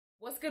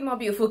What's good, my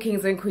beautiful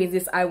kings and queens?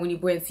 It's I, Wini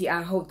Boansi.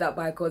 I hope that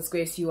by God's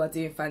grace you are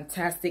doing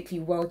fantastically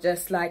well,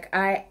 just like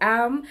I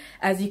am.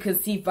 As you can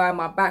see via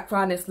my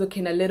background, it's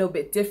looking a little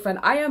bit different.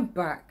 I am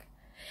back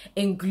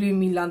in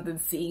gloomy London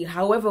City.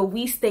 However,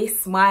 we stay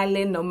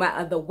smiling no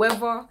matter the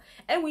weather,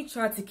 and we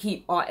try to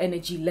keep our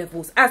energy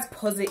levels as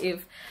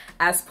positive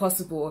as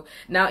possible.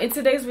 Now, in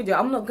today's video,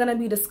 I'm not going to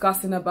be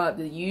discussing about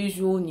the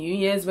usual New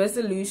Year's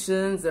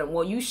resolutions and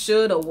what you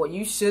should or what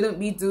you shouldn't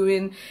be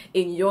doing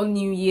in your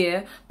new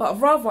year, but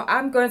rather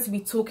I'm going to be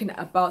talking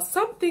about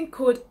something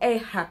called a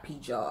happy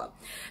jar.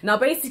 Now,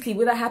 basically,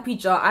 with a happy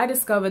jar, I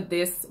discovered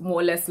this more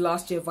or less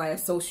last year via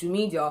social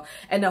media,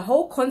 and the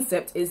whole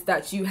concept is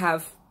that you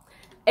have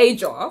a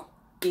jar,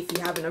 if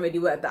you haven't already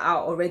worked that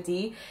out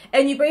already,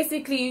 and you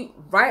basically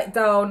write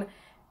down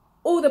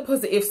all the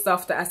positive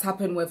stuff that has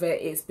happened, whether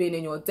it's been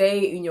in your day,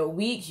 in your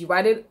week. You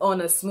write it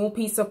on a small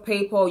piece of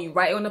paper, or you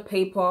write it on a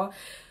paper,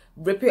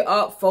 rip it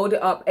up, fold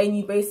it up, and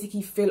you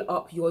basically fill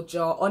up your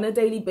jar on a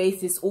daily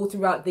basis all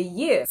throughout the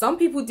year. Some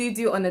people do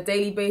it on a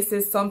daily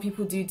basis, some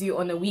people do it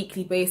on a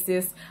weekly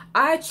basis.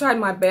 I tried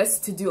my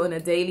best to do it on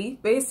a daily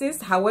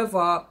basis.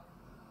 However,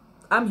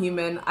 I'm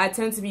human. I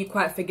tend to be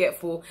quite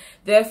forgetful.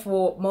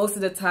 Therefore, most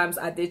of the times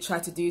I did try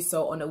to do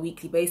so on a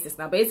weekly basis.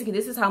 Now, basically,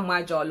 this is how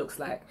my jar looks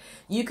like.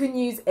 You can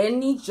use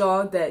any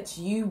jar that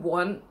you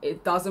want.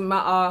 It doesn't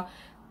matter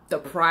the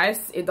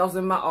price. It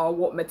doesn't matter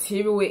what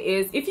material it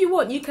is. If you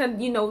want, you can,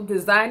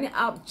 design it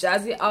up,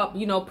 jazz it up,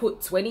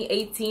 put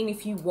 2018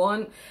 if you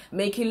want.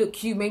 Make it look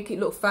cute, make it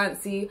look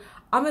fancy.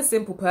 I'm a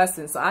simple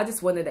person, so I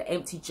just wanted an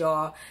empty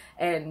jar,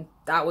 and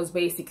that was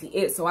basically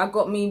it. So I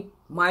got me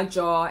my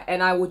jar,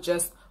 and I would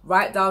just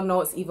write down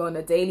notes either on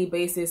a daily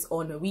basis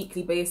or on a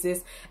weekly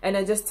basis, and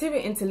then just tear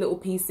it into little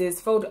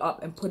pieces, fold it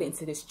up and put it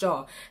into this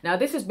jar. Now,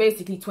 this is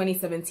basically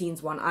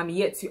 2017's one. I'm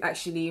yet to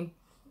actually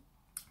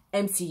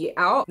empty it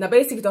out. Now,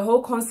 basically, the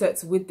whole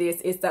concept with this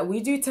is that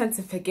we do tend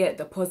to forget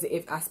the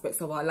positive aspects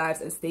of our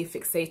lives and stay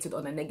fixated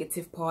on the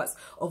negative parts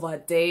of our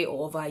day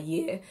or of our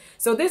year.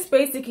 So this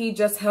basically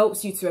just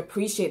helps you to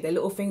appreciate the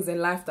little things in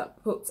life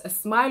that puts a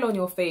smile on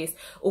your face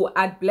or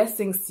add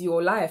blessings to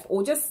your life,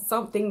 or just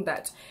something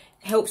that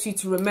helps you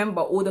to remember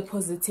all the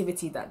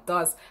positivity that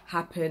does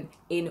happen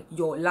in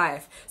your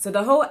life. So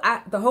the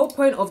whole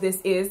point of this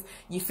is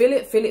you fill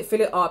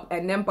it up,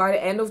 and then by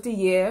the end of the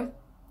year,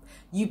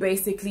 you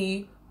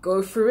basically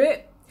go through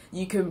it.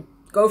 You can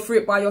go through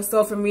it by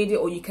yourself and read it,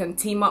 or you can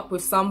team up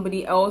with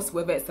somebody else,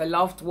 whether it's a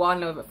loved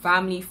one or a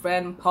family,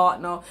 friend,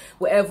 partner,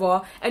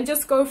 whatever, and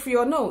just go through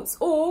your notes.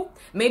 Or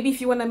maybe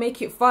if you want to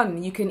make it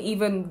fun, you can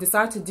even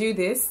decide to do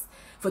this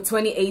for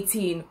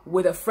 2018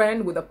 with a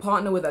friend, with a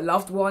partner, with a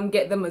loved one.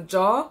 Get them a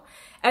jar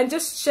and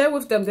just share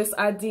with them this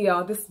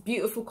idea, this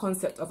beautiful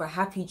concept of a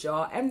happy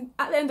jar. And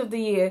at the end of the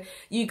year,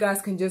 you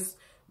guys can just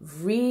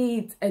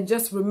read and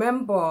just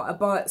remember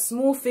about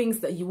small things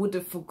that you would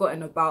have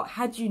forgotten about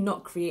had you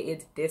not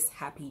created this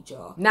happy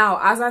jar. Now,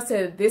 as I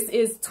said, this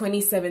is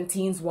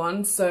 2017's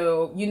one,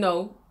 so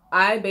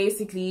I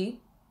basically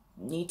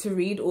need to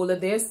read all of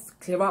this,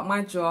 clear out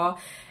my jar,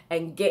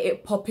 and get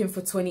it popping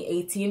for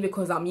 2018,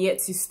 because I'm yet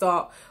to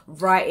start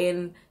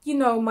writing,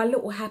 my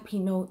little happy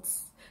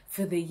notes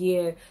for the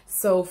year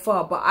so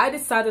far. But I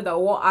decided that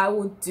what I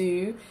would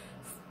do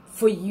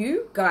for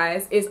you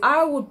guys is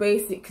I would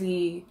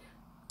basically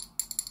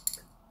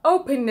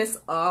open this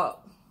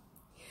up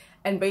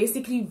and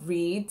basically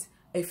read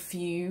a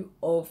few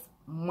of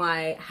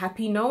my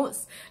happy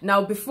notes.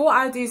 Now, before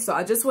I do so,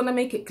 I just want to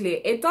make it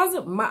clear, it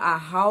doesn't matter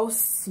how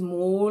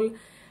small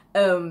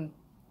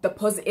the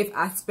positive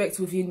aspect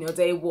within your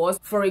day was.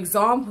 For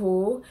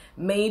example,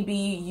 maybe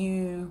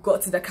you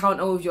got to the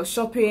counter with your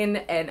shopping,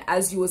 and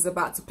as you was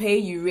about to pay,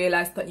 you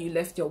realized that you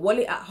left your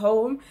wallet at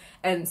home,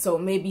 and so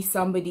maybe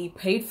somebody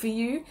paid for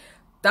you.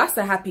 That's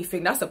a happy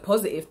thing. That's a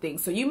positive thing.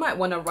 So you might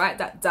want to write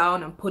that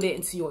down and put it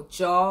into your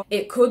jar.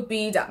 It could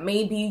be that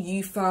maybe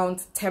you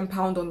found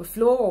 £10 on the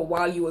floor, or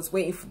while you was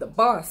waiting for the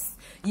bus.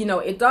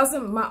 It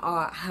doesn't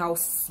matter how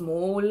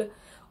small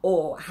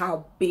or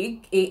how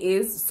big it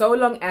is, so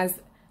long as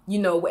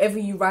whatever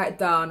you write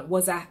down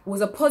was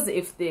a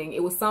positive thing.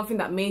 It was something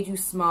that made you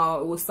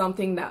smile. It was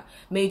something that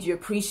made you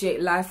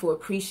appreciate life, or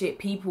appreciate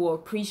people, or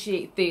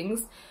appreciate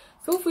things.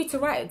 Feel free to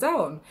write it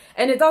down.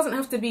 And it doesn't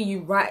have to be you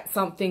write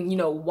something,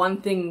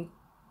 one thing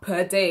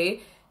per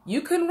day.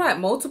 You can write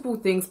multiple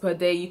things per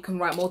day. You can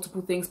write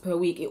multiple things per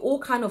week. It all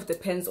kind of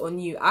depends on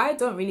you. I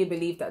don't really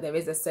believe that there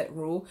is a set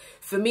rule.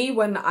 For me,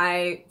 when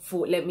I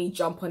thought, let me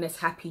jump on this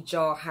happy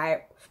jar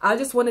hype, I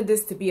just wanted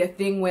this to be a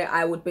thing where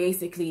I would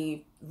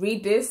basically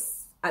read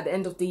this at the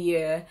end of the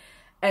year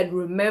and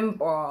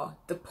remember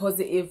the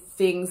positive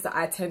things that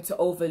I tend to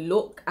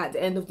overlook at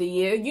the end of the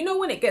year.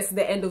 When it gets to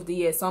the end of the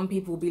year, some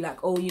people will be like,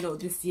 oh,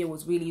 this year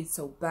was really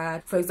so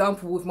bad. For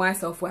example, with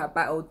myself, where I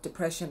battled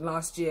depression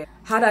last year.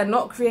 Had I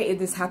not created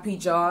this happy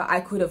jar,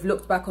 I could have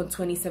looked back on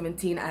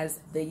 2017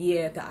 as the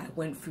year that I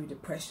went through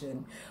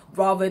depression,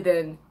 rather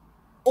than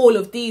all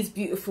of these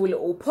beautiful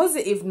little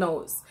positive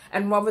notes,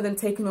 and rather than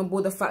taking on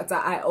board the fact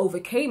that I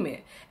overcame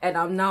it and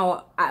I'm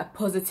now at a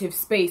positive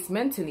space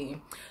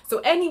mentally. So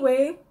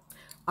anyway,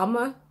 I'm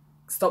gonna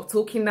stop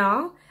talking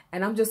now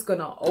and I'm just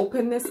gonna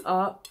open this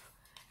up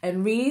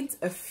and read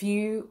a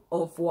few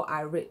of what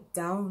I wrote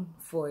down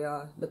for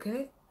y'all. Look at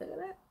it. Look at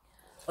that.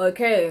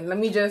 Okay, let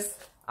me just,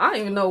 I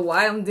don't even know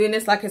why I'm doing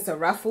this like it's a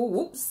raffle.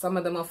 Whoops, some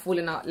of them are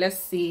falling out. Let's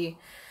see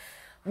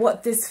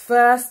what this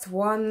first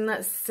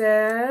one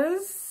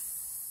says.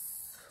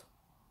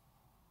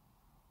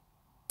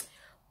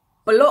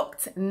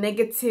 Blocked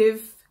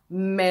negative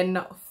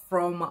men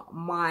from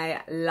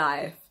my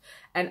life.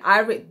 And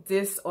I wrote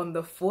this on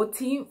the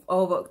 14th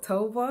of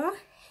October.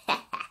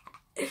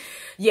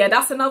 Yeah,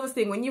 that's another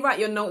thing. When you write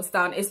your notes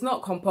down, it's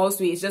not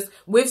compulsory. It's just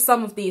with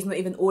some of these, not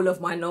even all of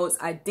my notes,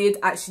 I did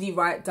actually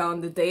write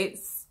down the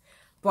dates.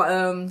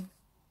 But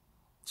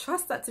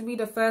trust that to be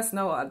the first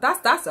note.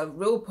 That's a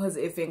real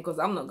positive thing, because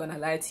I'm not gonna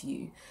lie to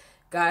you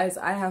guys,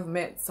 I have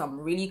met some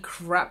really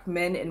crap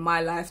men in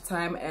my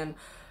lifetime, and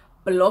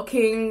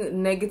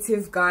blocking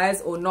negative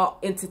guys or not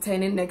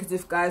entertaining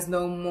negative guys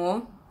no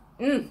more,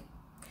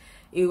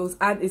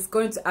 it's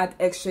going to add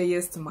extra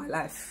years to my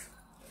life.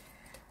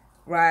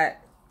 Right,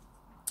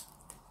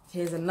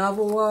 here's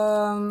another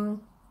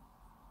one.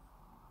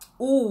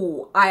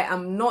 Oh, I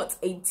am not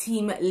a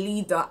team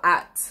leader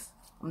at,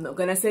 I'm not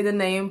gonna say the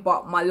name,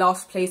 but my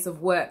last place of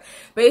work.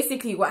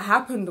 Basically what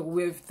happened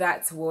with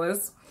that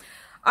was,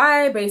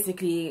 I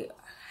basically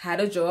had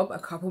a job a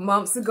couple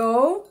months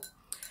ago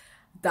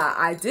that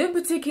I didn't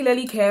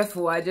particularly care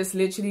for. I just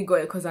literally got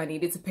it because I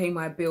needed to pay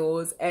my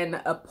bills,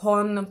 and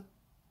upon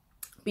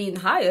being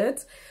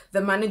hired, the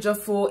manager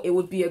thought it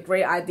would be a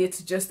great idea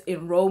to just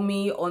enroll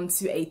me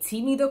onto a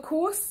team leader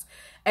course.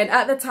 And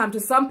at the time, to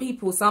some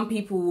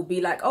people will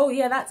be like, oh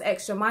yeah, that's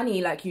extra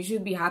money, like you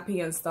should be happy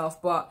and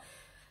stuff. But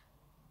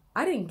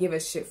I didn't give a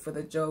shit for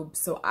the job,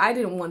 so I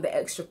didn't want the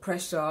extra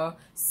pressure.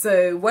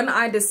 So when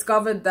I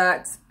discovered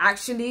that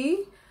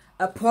actually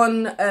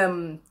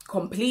upon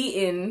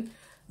completing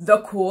the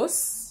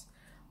course,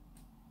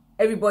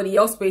 everybody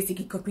else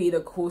basically completed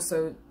the course,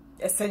 so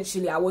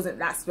essentially I wasn't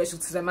that special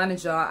to the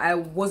manager, I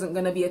wasn't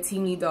gonna be a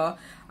team leader,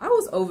 I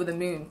was over the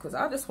moon, because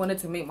I just wanted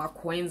to make my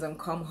coins and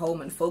come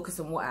home and focus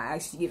on what I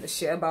actually give a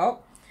shit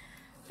about.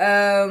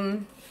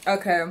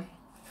 Okay,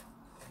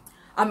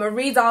 I'm gonna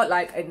read out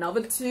like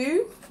another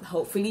two.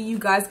 Hopefully you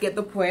guys get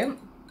the point.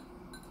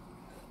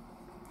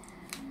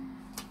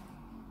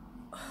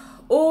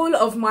 All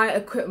of my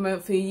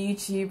equipment for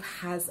YouTube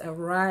has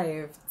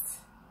arrived.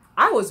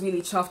 I was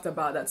really chuffed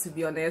about that, to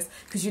be honest,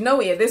 because you know,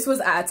 yeah, this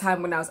was at a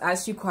time when I was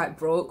actually quite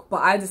broke,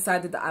 but I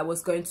decided that I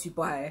was going to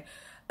buy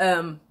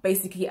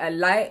basically a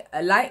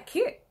light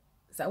kit.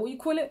 Is that what you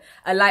call it?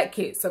 A light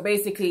kit. So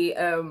basically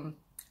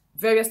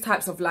various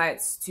types of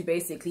lights to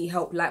basically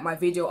help light my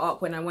video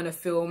up when I want to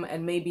film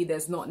and maybe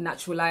there's not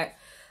natural light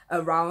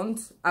around.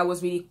 I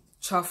was really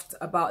chuffed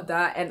about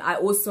that. And I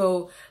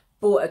also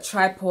bought a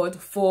tripod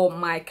for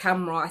my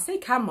camera. I say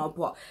camera,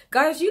 but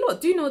guys, you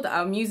lot do know that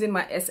I'm using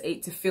my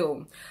S8 to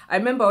film. I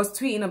remember I was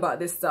tweeting about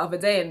this the other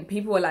day and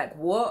people were like,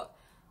 what?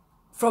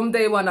 From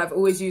day one, I've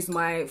always used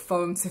my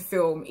phone to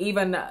film.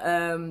 Even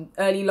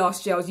early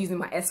last year, I was using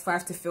my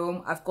S5 to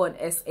film. I've got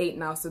an S8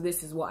 now, so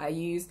this is what I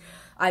use.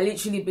 I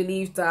literally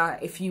believe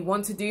that if you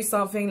want to do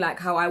something like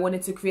how I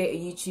wanted to create a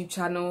YouTube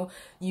channel,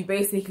 you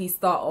basically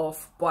start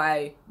off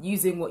by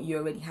using what you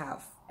already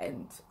have.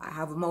 And I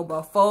have a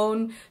mobile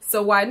phone,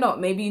 so why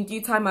not? Maybe in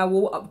due time I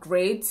will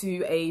upgrade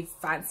to a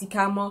fancy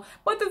camera,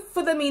 but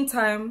for the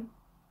meantime,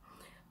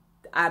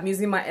 I'm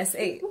using my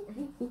S8.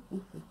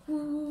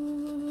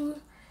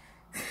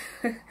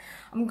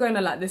 I'm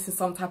gonna like this is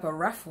some type of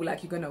raffle,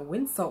 like you're gonna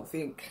win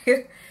something.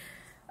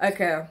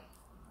 Okay.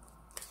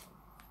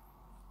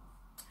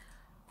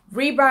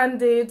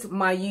 Rebranded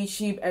my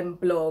YouTube and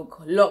blog.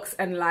 Locks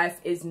and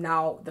life is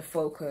now the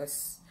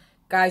focus.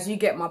 Guys, you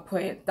get my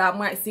point. That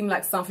might seem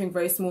like something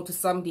very small to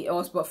somebody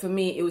else, but for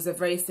me, it was a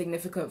very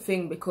significant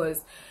thing,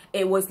 because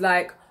it was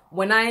like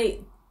when I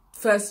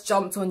first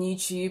jumped on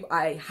YouTube,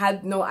 I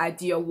had no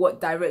idea what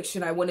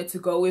direction I wanted to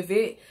go with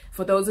it.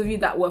 For those of you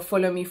that were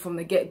following me from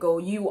the get-go,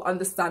 you will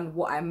understand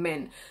what I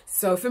meant.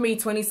 So for me,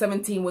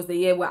 2017 was the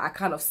year where I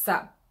kind of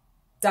sat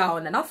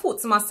down and I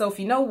thought to myself,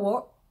 you know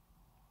what?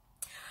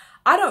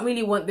 I don't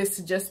really want this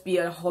to just be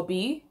a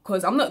hobby,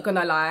 because I'm not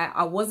gonna lie,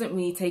 I wasn't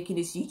really taking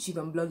this YouTube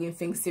and blogging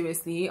thing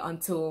seriously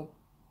until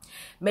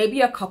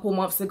maybe a couple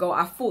months ago.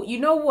 I thought, you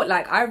know what,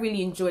 like I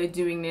really enjoy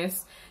doing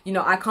this. You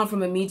know, I come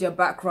from a media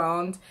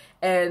background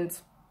and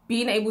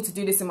being able to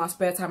do this in my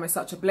spare time is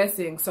such a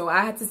blessing. So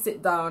I had to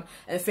sit down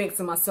and think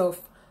to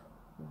myself,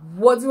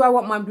 what do I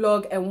want my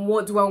blog and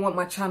what do I want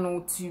my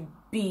channel to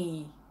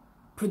be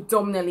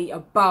predominantly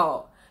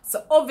about?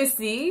 So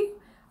obviously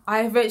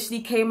I eventually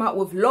came up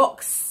with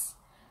locks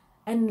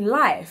and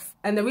life.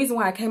 And the reason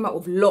why I came up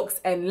with locks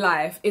and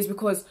life is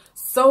because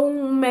so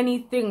many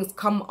things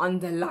come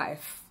under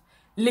life.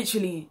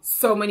 Literally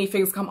so many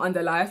things come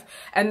under life.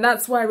 And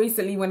that's why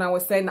recently when I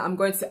was saying that I'm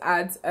going to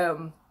add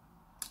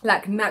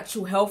like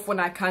natural health when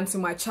I can to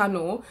my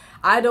channel,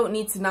 I don't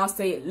need to now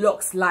say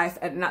locks, life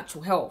and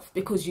natural health,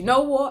 because you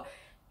know what?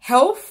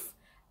 Health,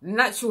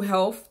 natural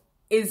health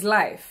is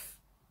life.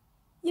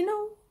 You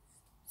know,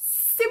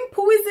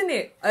 simple, isn't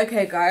it?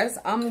 Okay guys,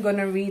 I'm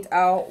gonna read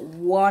out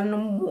one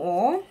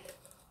more.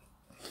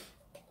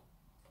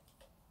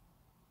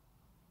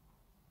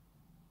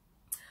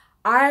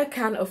 I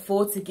can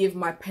afford to give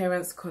my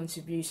parents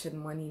contribution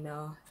money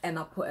now, and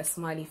I put a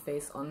smiley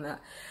face on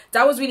that.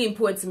 That was really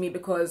important to me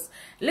because,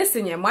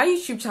 listen, yeah, my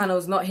YouTube channel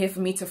is not here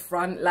for me to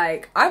front.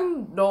 Like,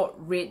 I'm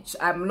not rich,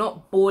 I'm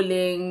not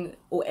balling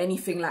or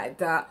anything like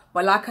that.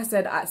 But like I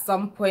said, at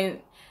some point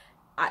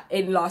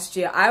in last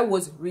year, I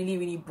was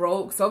really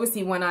broke. So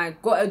obviously when I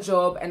got a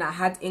job and I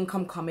had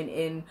income coming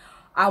in,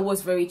 I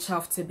was very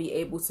chuffed to be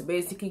able to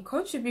basically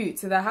contribute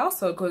to the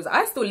household, because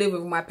I still live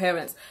with my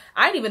parents.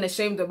 I ain't even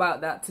ashamed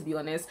about that, to be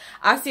honest.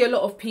 I see a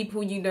lot of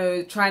people, you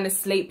know, trying to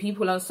slate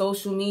people on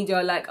social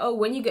media, like, oh,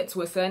 when you get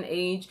to a certain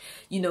age,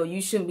 you know,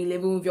 you shouldn't be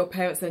living with your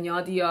parents and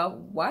yada yada.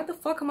 Why the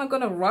fuck am I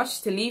gonna rush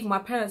to leave my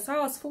parents'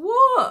 house? For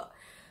what?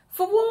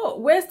 For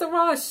what? Where's the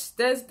rush?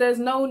 There's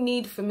no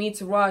need for me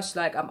to rush.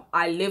 Like,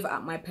 I live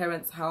at my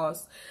parents'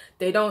 house.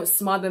 They don't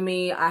smother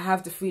me. I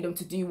have the freedom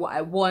to do what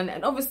I want.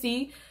 And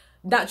obviously,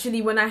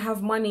 naturally, when I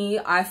have money,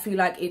 I feel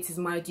like it is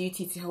my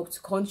duty to help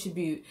to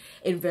contribute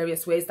in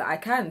various ways that I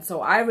can. So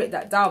I wrote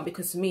that down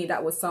because for me,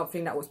 that was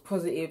something that was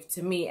positive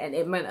to me, and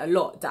it meant a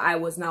lot that I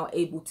was now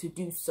able to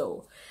do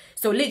so.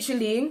 So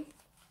literally,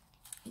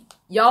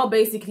 y'all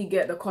basically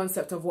get the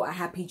concept of what a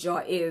happy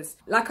jar is.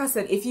 Like I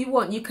said, if you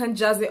want, you can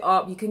jazz it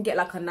up. You can get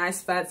like a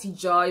nice fancy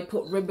jar, you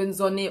put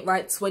ribbons on it,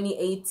 right?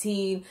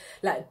 2018,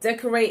 like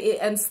decorate it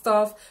and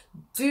stuff.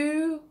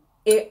 Do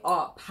it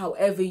up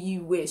however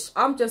you wish.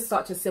 I'm just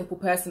such a simple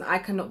person, I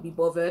cannot be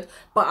bothered.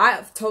 But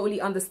I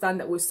totally understand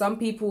that with some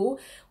people,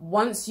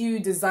 once you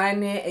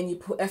design it and you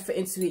put effort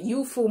into it,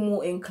 you feel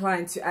more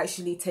inclined to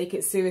actually take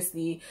it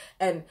seriously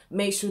and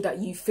make sure that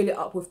you fill it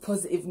up with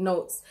positive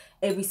notes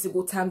every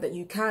single time that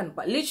you can.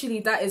 But literally,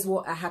 that is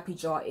what a happy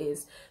jar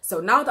is. So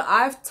now that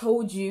I've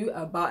told you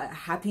about a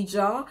happy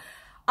jar,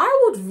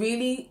 I would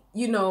really,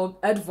 you know,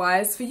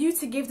 advise for you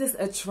to give this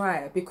a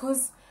try,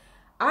 because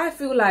I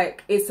feel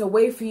like it's a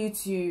way for you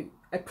to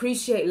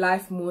appreciate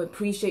life more,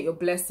 appreciate your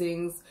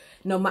blessings,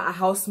 no matter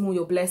how small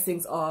your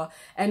blessings are.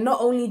 And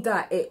not only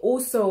that, it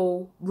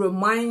also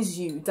reminds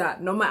you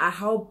that no matter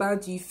how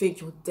bad you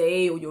think your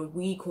day or your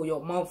week or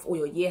your month or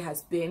your year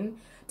has been,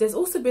 there's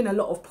also been a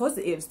lot of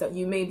positives that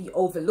you may be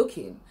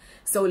overlooking.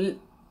 So, you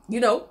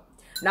know,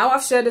 now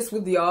I've shared this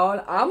with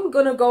y'all, I'm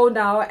gonna go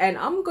now and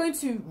I'm going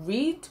to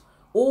read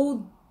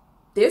all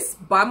this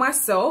by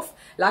myself.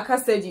 Like I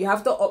said, you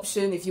have the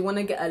option if you want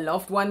to get a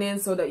loved one in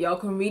so that y'all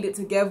can read it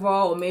together,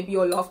 or maybe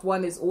your loved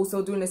one is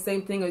also doing the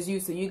same thing as you,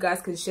 so you guys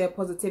can share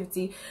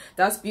positivity.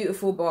 That's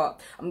beautiful. But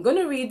I'm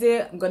gonna read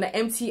it, I'm gonna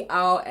empty it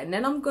out, and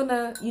then I'm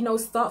gonna, you know,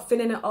 start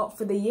filling it up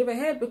for the year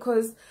ahead,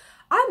 because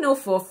I know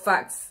for a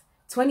fact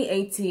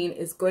 2018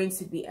 is going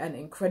to be an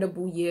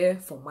incredible year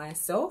for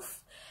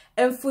myself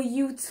and for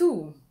you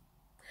too.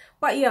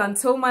 But yeah,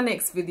 until my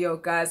next video,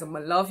 guys, I'm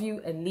gonna love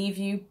you and leave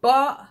you.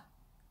 But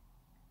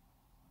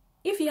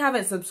if you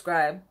haven't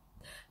subscribed,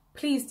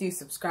 please do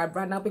subscribe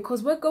right now,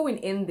 because we're going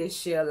in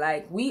this year.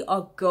 Like, we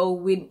are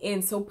going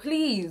in. So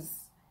please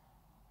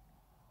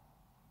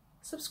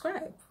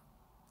subscribe.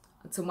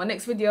 Until my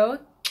next video,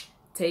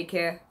 take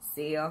care.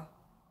 See ya.